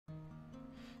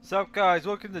What's up, guys?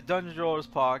 Welcome to Dungeon Rollers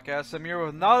Podcast. I'm here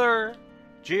with another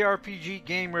JRPG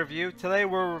game review. Today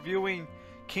we're reviewing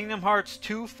Kingdom Hearts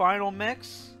 2 Final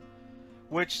Mix,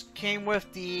 which came with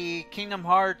the Kingdom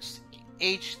Hearts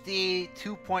HD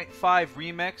 2.5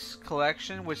 Remix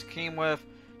collection, which came with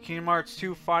Kingdom Hearts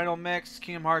 2 Final Mix,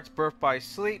 Kingdom Hearts Birth by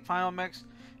Sleep Final Mix,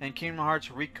 and Kingdom Hearts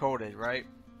Recoded, right?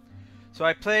 So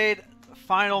I played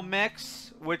Final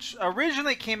Mix, which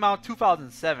originally came out in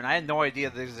 2007. I had no idea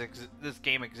this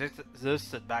game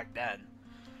existed back then,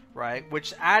 right?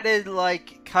 Which added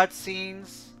like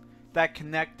cutscenes that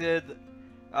connected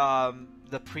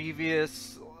the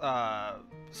previous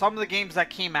some of the games that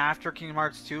came after Kingdom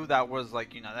Hearts 2 that was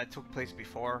like, you know, that took place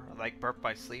before, like Birth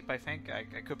by Sleep, I think. I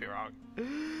could be wrong.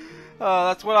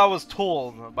 That's what I was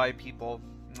told by people.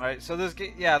 Right, so this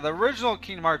game, yeah, the original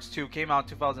Kingdom Hearts 2 came out in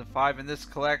 2005, and this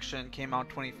collection came out in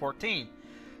 2014.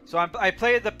 So I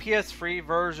played the PS3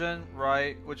 version,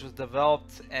 right, which was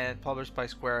developed and published by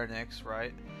Square Enix,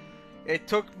 right. It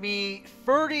took me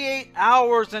 38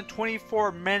 hours and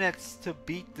 24 minutes to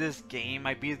beat this game.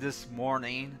 I beat it this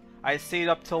morning. I stayed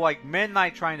up till like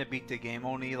midnight trying to beat the game,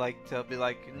 only like to be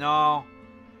like, no,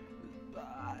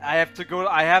 I have to go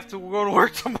to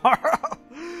work tomorrow.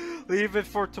 Leave it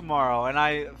for tomorrow.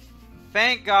 And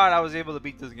thank God I was able to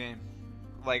beat this game,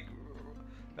 like,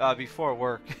 before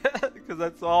work, because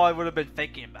that's all I would have been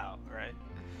thinking about, right?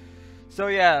 So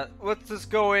yeah, let's just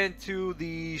go into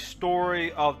the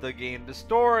story of the game. The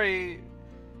story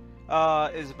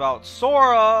is about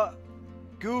Sora,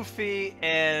 Goofy,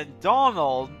 and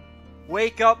Donald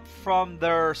wake up from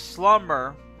their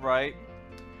slumber, right?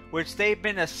 Which they've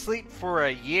been asleep for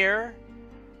a year.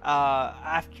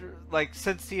 After, like,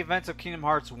 since the events of Kingdom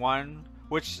Hearts 1,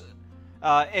 which,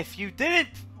 if you didn't,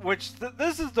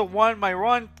 this is my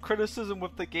one criticism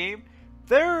with the game,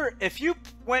 if you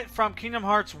went from Kingdom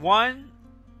Hearts 1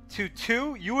 to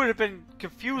 2, you would have been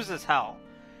confused as hell.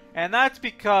 And that's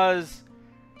because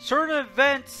certain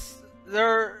events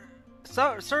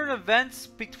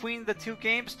between the two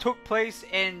games took place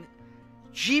in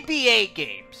GBA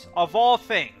games, of all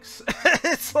things.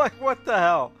 It's like, what the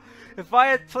hell? If I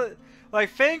had played,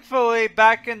 like, thankfully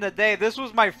back in the day, this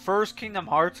was my first Kingdom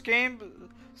Hearts game,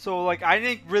 so like I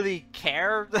didn't really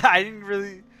care. I didn't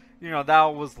really, you know,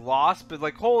 that was lost. But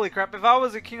like, holy crap, if I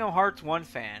was a Kingdom Hearts 1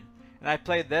 fan and I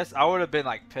played this, I would have been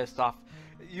like pissed off.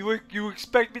 You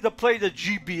expect me to play the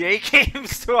GBA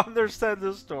games to understand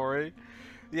the story?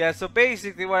 Yeah. So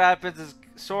basically, what happens is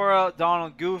Sora,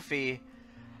 Donald, Goofy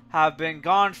have been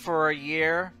gone for a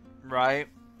year, right?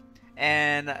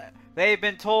 And they've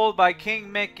been told by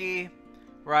King Mickey,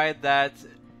 right, that,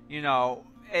 you know,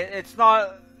 it's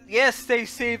not... Yes, they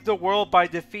saved the world by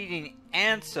defeating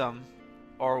Ansem,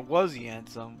 or was he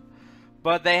Ansem,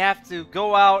 but they have to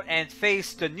go out and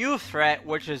face the new threat,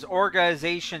 which is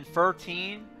Organization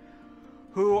 13,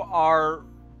 who are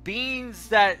beings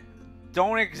that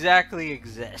don't exactly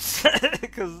exist.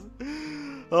 Because,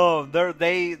 oh,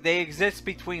 they exist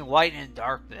between light and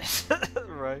darkness,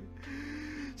 right?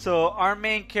 So our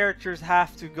main characters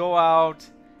have to go out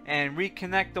and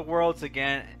reconnect the worlds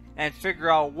again and figure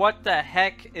out what the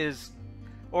heck is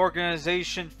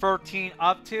Organization 13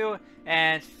 up to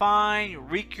and find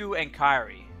Riku and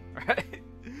Kairi, right?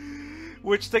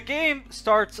 Which the game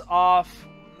starts off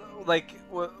like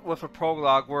with a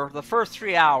prologue where the first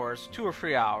 2 or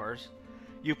 3 hours,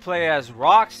 you play as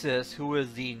Roxas, who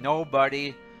is the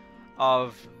nobody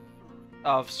of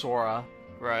Sora,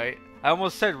 right? I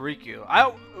almost said Riku.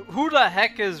 Who the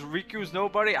heck is Riku's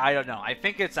nobody? I don't know. I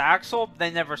think it's Axel. They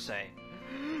never say.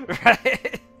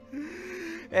 Right?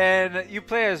 And you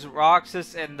play as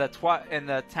Roxas in the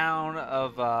town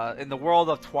of in the world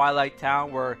of Twilight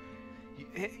Town, where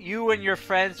you and your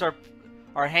friends are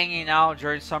hanging out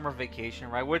during summer vacation,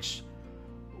 right? Which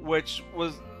was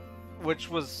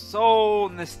so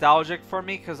nostalgic for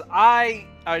me, because I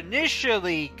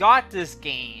initially got this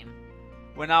game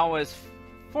when I was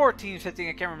 14, 15,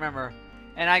 I can't remember,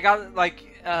 and I got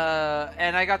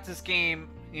this game,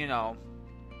 you know,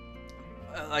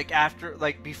 like after,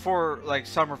 like before, like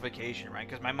summer vacation, right?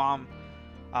 Because my mom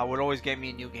would always get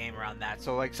me a new game around that,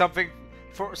 so like something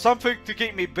to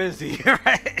keep me busy,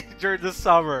 right, during the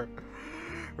summer,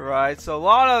 right? So a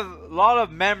lot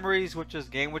of memories with this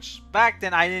game, which back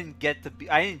then I didn't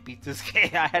beat this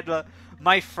game. I had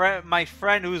my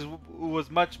friend who was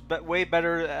way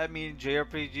better at me in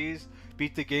JRPGs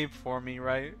beat the game for me,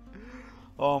 right?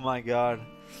 Oh my god.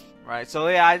 Right, so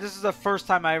yeah, this is the first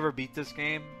time I ever beat this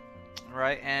game,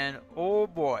 right? And oh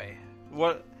boy,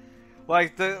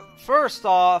 first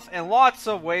off, in lots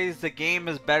of ways the game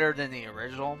is better than the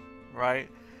original, right?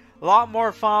 a lot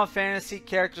more Final Fantasy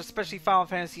characters, especially Final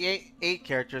Fantasy 8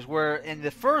 characters, where in the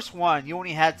first one you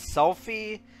only had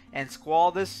Selphie and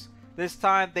Squall. This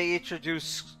time they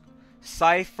introduced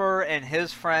Cypher and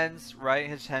his friends, right,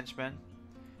 his henchmen,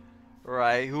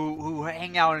 right, who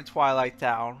hang out in Twilight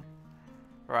Town,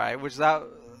 right, which is that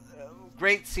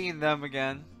great seeing them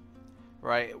again,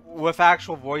 right, with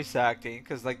actual voice acting,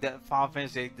 because like that Final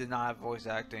Fantasy 8 did not have voice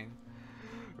acting,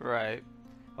 right.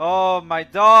 Oh, my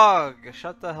dog!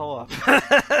 Shut the hell up.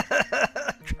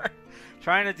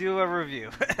 Trying to do a review.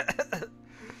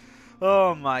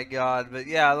 Oh my god, but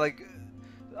yeah, like,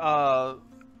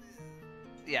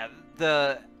 yeah,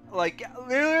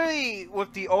 literally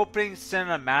with the opening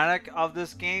cinematic of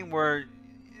this game,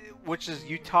 which is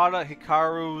Utada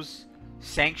Hikaru's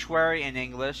Sanctuary in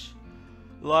English,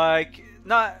 like,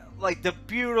 not, like, the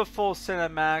beautiful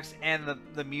cinematics and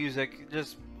the music,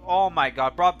 just, oh my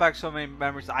god, brought back so many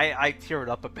memories. I teared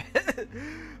up a bit.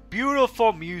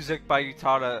 Beautiful music by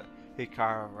Utada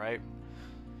Hikaru, right?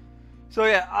 So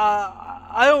yeah,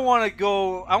 I don't want to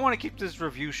go. I want to keep this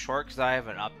review short because I have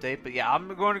an update. But yeah,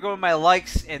 I'm going to go to my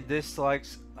likes and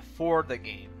dislikes for the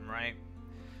game, right?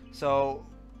 So,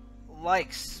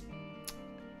 likes.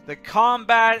 The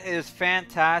combat is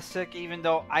fantastic, even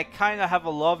though I kind of have a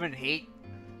love and hate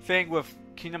thing with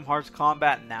Kingdom Hearts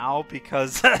combat now,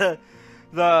 because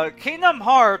the Kingdom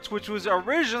Hearts, which was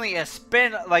originally a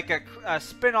spin-off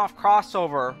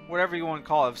crossover, whatever you want to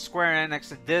call it, of Square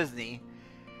Enix and Disney,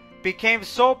 became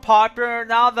so popular.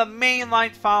 Now the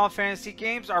mainline Final Fantasy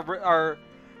games are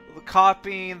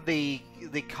copying the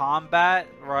combat,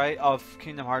 right, of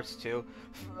Kingdom Hearts 2,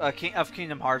 of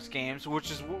Kingdom Hearts games,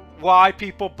 which is why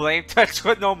people blame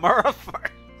Tetsuya Nomura for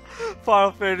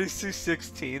Final Fantasy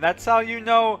 16. That's how you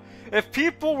know. If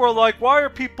people were like, why are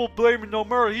people blaming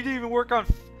Nomura? He didn't even work on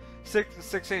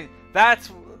 16. That's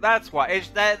why.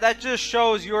 That just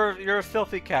shows you're a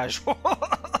filthy casual.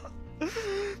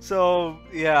 So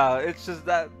yeah, it's just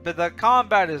that. But the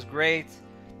combat is great.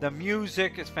 The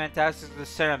music is fantastic. The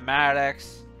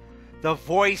cinematics, the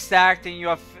voice acting. You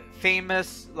have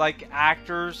famous like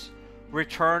actors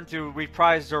return to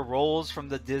reprise their roles from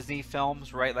the Disney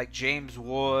films, right? Like James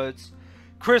Woods,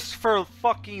 Christopher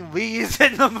fucking Lee's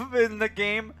in the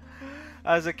game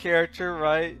as a character,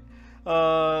 right?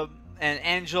 And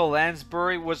Angela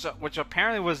Lansbury, which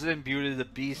apparently was in Beauty and the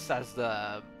Beast as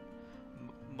the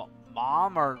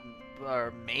mom or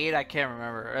maid, I can't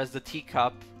remember, as the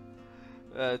teacup,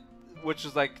 which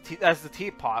is like as the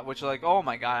teapot, which is like, oh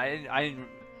my god,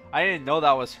 I didn't know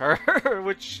that was her.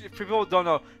 Which, if people don't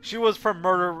know, she was from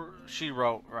Murder, She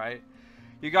Wrote, right?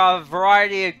 You got a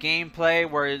variety of gameplay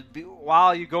where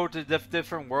while you go to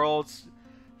different worlds,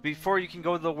 before you can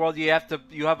go to the world, you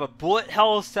have a bullet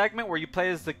hell segment where you play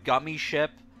as the gummy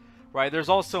ship, right? There's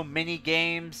also mini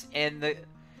games in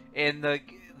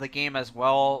the game as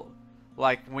well,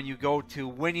 like when you go to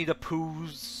Winnie the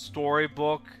Pooh's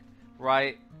storybook,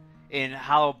 right? In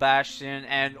Hollow Bastion,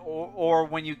 and or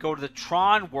when you go to the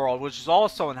Tron world, which is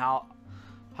also in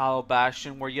Hollow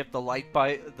Bastion, where you have the light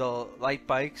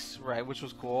bikes, right, which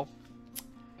was cool.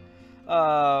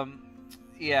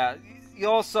 Yeah, you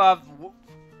also have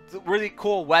really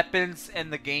cool weapons in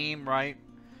the game, right?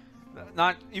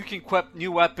 You can equip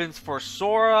new weapons for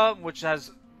Sora, which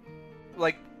has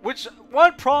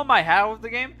one problem I have with the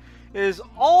game is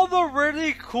all the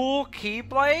really cool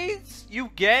keyblades you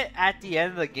get at the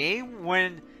end of the game,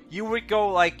 when you would go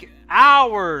like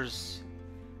hours.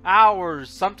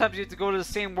 Sometimes you have to go to the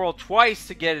same world twice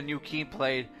to get a new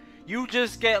keyblade. You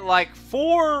just get like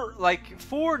four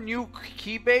new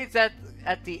keyblades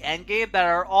at the end game that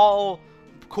are all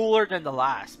cooler than the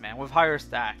last, man, with higher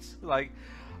stats. Like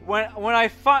when I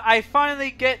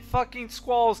finally get fucking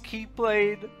Squall's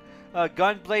keyblade,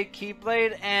 Gunblade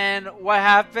Keyblade, and what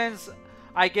happens?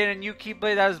 I get a new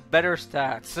Keyblade that has better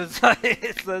stats.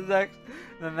 It's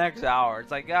the next hour.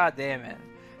 It's like, god damn it.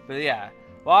 But yeah,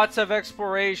 lots of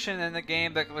exploration in the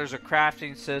game. There's a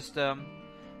crafting system,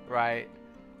 right?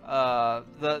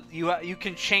 You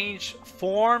can change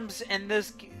forms in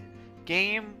this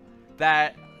game.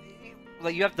 That,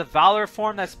 like, you have the Valor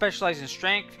form that specializes in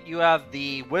strength. You have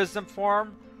the Wisdom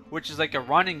form, which is like a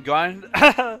run and gun.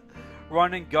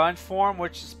 Run and gun form,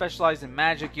 which specializes in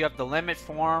magic. You have the limit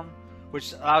form,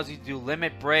 which allows you to do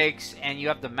limit breaks, and you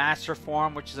have the master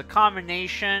form, which is a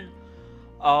combination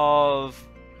of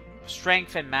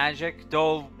strength and magic.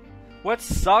 Though what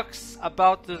sucks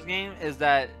about this game is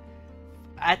that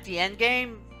at the end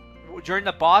game, during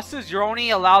the bosses, you're only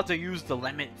allowed to use the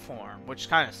limit form, which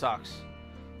kind of sucks,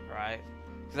 right?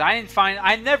 Because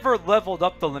I never leveled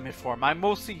up the limit form. I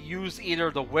mostly use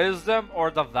either the wisdom or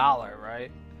the valor,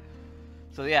 right?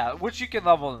 So yeah, which you can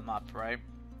level them up, right?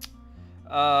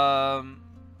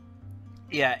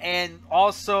 Yeah, and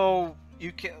also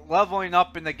you can leveling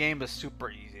up in the game is super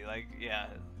easy. Like, yeah,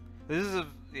 this is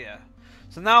yeah.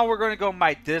 So now we're going to go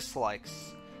my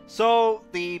dislikes. So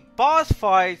the boss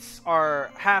fights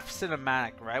are half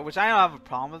cinematic, right? Which I don't have a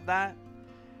problem with that.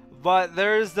 But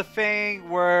there's the thing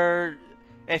where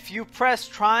if you press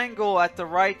triangle at the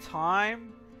right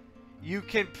time, you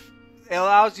can. It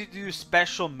allows you to do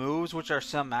special moves, which are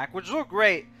cinematic, which look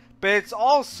great. But it's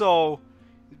also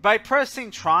by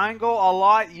pressing triangle a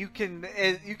lot, you can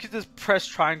just press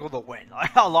triangle to win.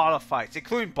 Like a lot of fights,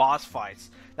 including boss fights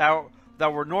that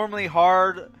were normally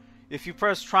hard. If you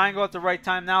press triangle at the right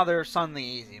time, now they're suddenly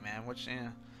easy, man. Which,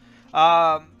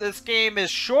 yeah. This game is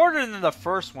shorter than the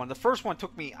first one. The first one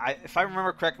took me, if I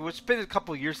remember correctly, which has been a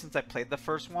couple of years since I played the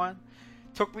first one.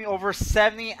 Took me over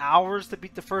 70 hours to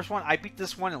beat the first one. I beat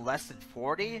this one in less than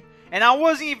 40. And I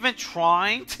wasn't even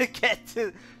trying to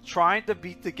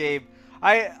beat the game.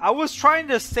 I was trying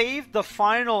to save the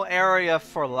final area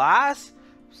for last.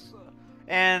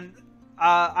 And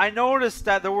I noticed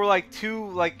that there were like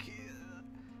two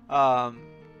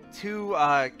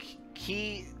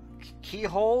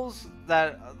keyholes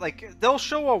that, like, they'll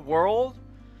show a world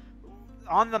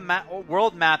on the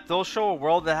world map. They'll show a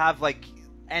world that have like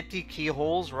empty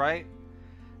keyholes, right?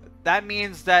 That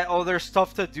means that, oh, there's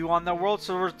stuff to do on the world.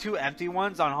 So there were two empty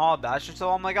ones on Hollow Bastion. So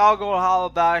I'm like, I'll go to Hollow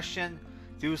Bastion,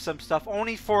 do some stuff.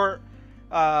 Only for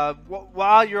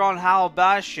while you're on Hollow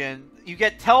Bastion, you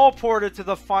get teleported to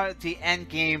the end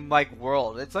game like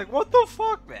world. It's like, what the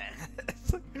fuck, man?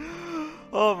 It's like,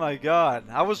 oh my god.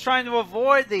 I was trying to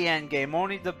avoid the end game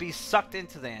only to be sucked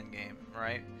into the end game,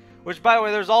 right? Which, by the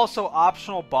way, there's also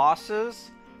optional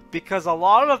bosses. Because a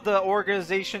lot of the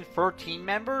Organization 13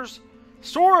 members,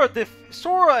 Sora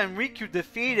and Riku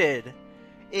defeated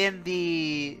in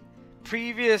the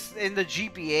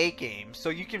GBA game, so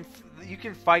you can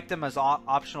fight them as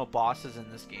optional bosses in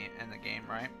the game,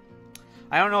 right?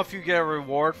 I don't know if you get a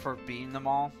reward for beating them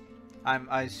all.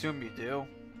 I assume you do,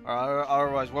 or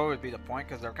otherwise, what would be the point?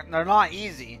 Because they're not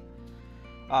easy.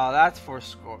 That's for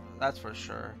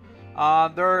sure.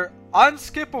 They're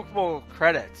unskippable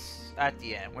credits at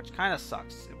the end, which kind of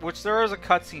sucks. Which there is a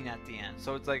cutscene at the end,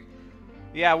 so it's like,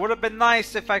 yeah, it would have been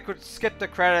nice if I could skip the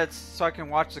credits so I can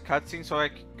watch the cutscene so I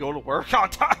could go to work on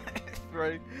time,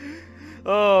 right?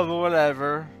 Oh, but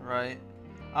whatever, right?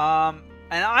 And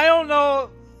I don't know.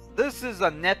 This is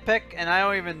a nitpick, and I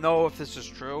don't even know if this is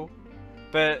true,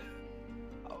 but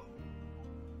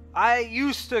I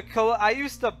used to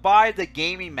buy the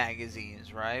gaming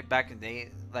magazines, right, back in the day,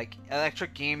 like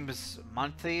Electric Games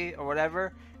Monthly or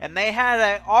whatever, and they had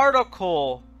an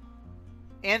article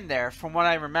in there from what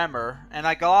I remember, and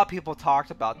like a lot of people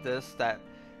talked about this, that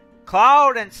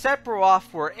Cloud and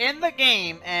Sephiroth were in the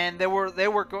game, and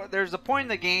there's a point in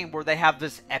the game where they have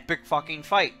this epic fucking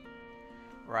fight,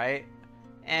 right?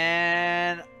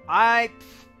 And I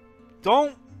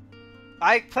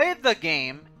played the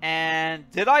game, and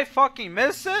did I fucking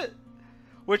miss it?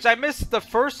 Which I missed it the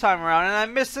first time around, and I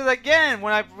missed it again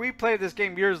when I replayed this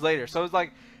game years later. So it's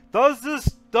like, does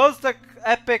the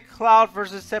epic Cloud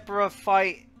versus Sephiroth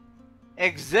fight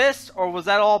exist, or was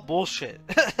that all bullshit?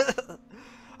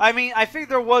 I mean, I think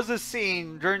there was a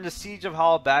scene during the Siege of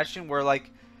Hollow Bastion where, like,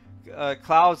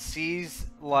 Cloud sees,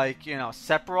 like, you know,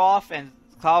 Sephiroth, and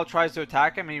Cloud tries to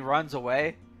attack him, and he runs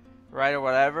away, right, or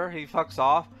whatever. He fucks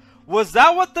off. Was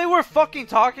that what they were fucking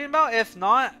talking about? If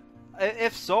not,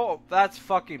 if so, that's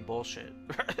fucking bullshit.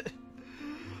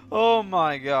 Oh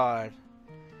my god.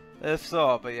 If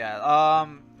so, but yeah,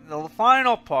 the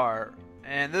final part,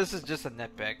 and this is just a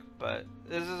nitpick, but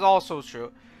this is also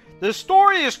true. The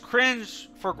story is cringe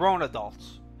for grown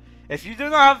adults. If you do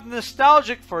not have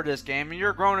nostalgic for this game and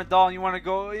you're a grown adult and you want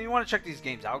to check these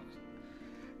games out,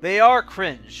 they are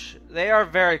cringe. They are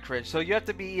very cringe. So you have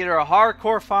to be either a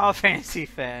hardcore Final Fantasy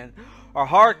fan, or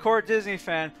hardcore Disney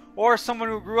fan, or someone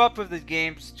who grew up with the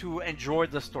games to enjoy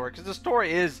the story. Because the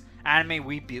story is anime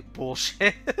weeb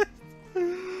bullshit.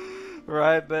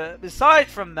 Right, but aside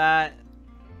from that,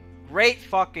 great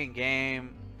fucking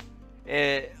game.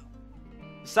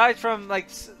 Aside from, like,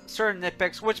 certain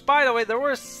nitpicks, which, by the way, there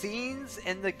were scenes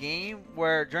in the game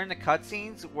where, during the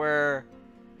cutscenes, where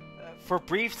for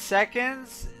brief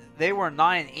seconds they were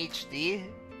not in HD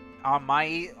on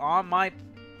my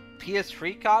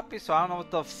PS3 copy. So I don't know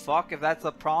what the fuck, if that's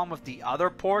a problem with the other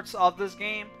ports of this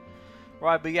game,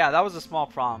 right? But yeah, that was a small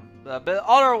problem. But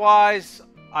otherwise,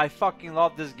 I fucking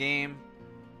love this game.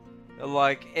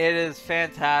 Like, it is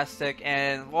fantastic,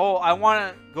 and well, I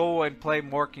want to go and play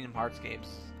more Kingdom Hearts games.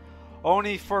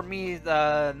 Only for me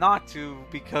not to,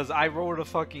 because I wrote a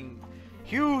fucking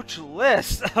huge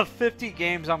list of 50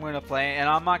 games I'm going to play, and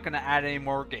I'm not going to add any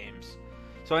more games.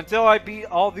 So until I beat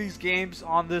all these games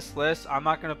on this list, I'm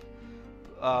not going to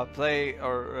play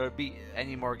or beat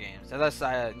any more games unless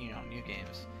I add, you know, new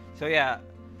games. So yeah,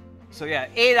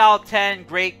 8 out of 10,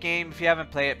 great game. If you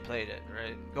haven't played it,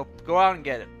 right? Go out and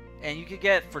get it, and you can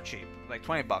get it for cheap, like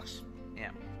 20 bucks. Yeah.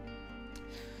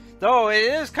 Though it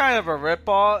is kind of a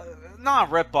rip-off.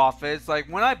 Not rip-off. It's like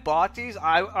when I bought these,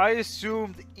 I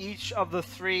assumed each of the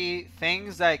 3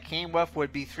 things that it came with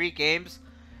would be 3 games.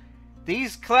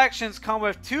 These collections come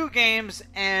with 2 games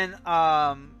and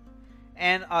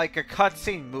like a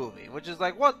cutscene movie, which is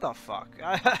like, what the fuck?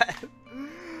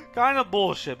 Kind of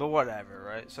bullshit, but whatever,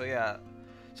 right? So yeah.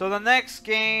 So the next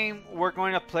game we're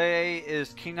going to play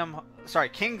is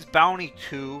King's Bounty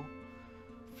 2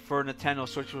 for Nintendo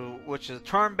Switch, which is a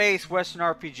turn-based Western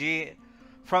RPG.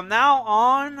 From now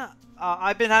on,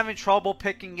 I've been having trouble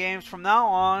picking games. From now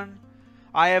on,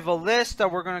 I have a list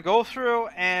that we're going to go through,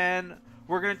 and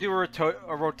we're going to do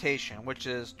a rotation, which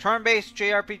is turn-based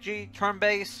JRPG,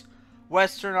 turn-based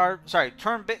action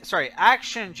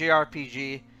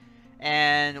JRPG,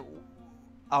 and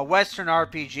a Western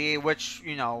RPG, which,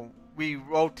 you know, we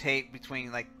rotate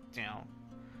between, like, you know,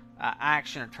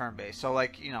 action and turn-based. So,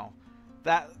 like, you know,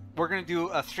 that we're going to do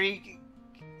a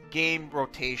 3-game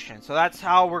rotation. So that's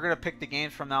how we're going to pick the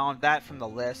games from now on, that from the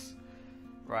list,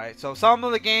 right? So some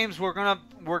of the games we're going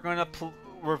to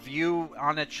review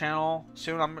on the channel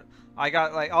soon.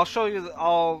 I'll show you,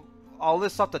 I'll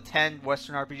list up the 10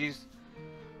 Western RPGs,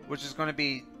 which is going to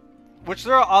be, which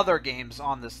there are other games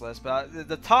on this list, but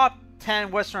the top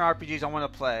 10 Western RPGs I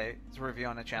want to play to review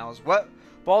on the channel is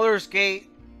Baldur's Gate,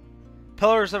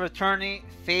 Pillars of Eternity,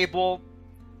 Fable,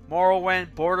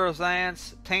 Morrowind,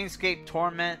 Borderlands, Planescape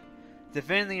Torment,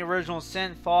 Divinity Original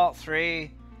Sin, Fallout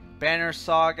 3, Banner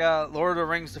Saga, Lord of the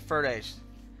Rings: The Third Age.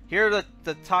 Here are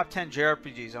the top 10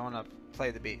 JRPGs I want to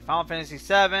play the beat. Final Fantasy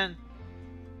VII,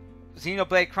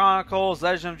 Xenoblade Chronicles,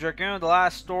 Legend of Dragoon, The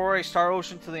Last Story, Star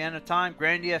Ocean to the End of Time,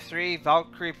 Grandia 3,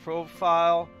 Valkyrie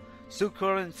Profile,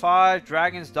 Suikoden 5,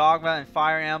 Dragon's Dogma, and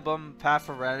Fire Emblem Path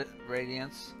of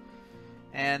Radiance.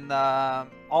 And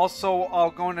also,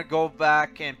 I'm going to go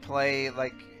back and play,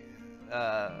 like,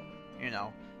 you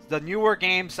know, the newer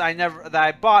games I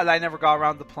bought that I never got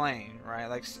around to playing, right?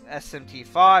 Like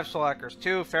SMT5, Soul Hackers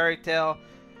 2, Fairy Tail,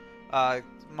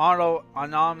 Mono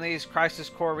Anomalies, Crisis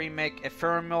Core Remake,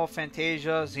 Ephemeral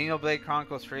Fantasia, Xenoblade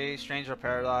Chronicles 3, Stranger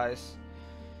Paradise.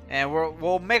 And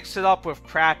we'll mix it up with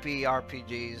crappy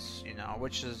RPGs, you know,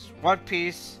 which is One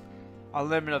Piece,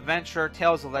 Unlimited Adventure,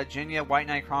 Tales of Legendia, White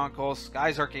Knight Chronicles,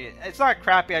 Skies Arcade. It's not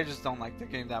crappy, I just don't like the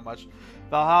game that much.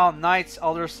 Valhalla Knights,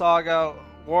 Elder Saga,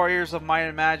 Warriors of Might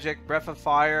and Magic, Breath of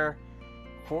Fire,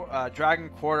 Dragon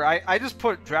Quarter. I just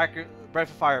put Breath of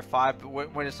Fire 5,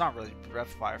 but when it's not really Breath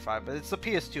of Fire 5, but it's the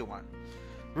PS2 one.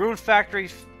 Rune Factory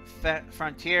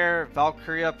Frontier,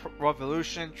 Valkyria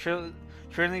Revolution,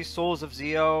 Trinity Souls of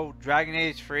Zeo, Dragon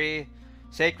Age 3,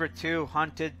 Sacred 2,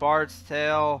 Hunted, Bard's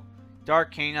Tale,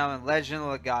 Dark Kingdom, and Legend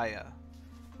of Gaia,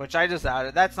 which I just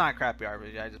added. That's not a crappy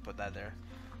RPG, I just put that there.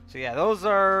 So yeah, those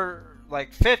are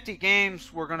like 50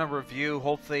 games we're going to review,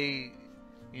 hopefully,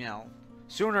 you know,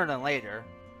 sooner than later.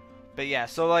 But yeah,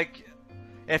 so like,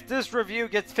 if this review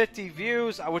gets 50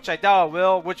 views, which I doubt it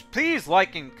will, which please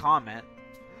like and comment,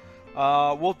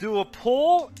 we'll do a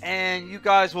poll, and you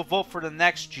guys will vote for the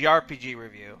next JRPG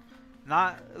review.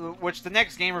 Which the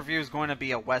next game review is going to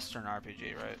be a Western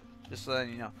RPG, right? Just so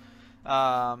you know.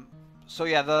 So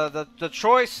yeah, the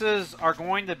choices are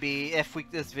going to be, if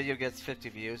this video gets 50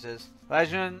 views, is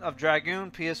Legend of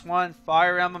Dragoon PS1,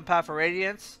 Fire Emblem Path of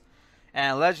Radiance,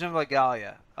 and Legend of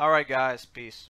Legalia. Alright guys, peace.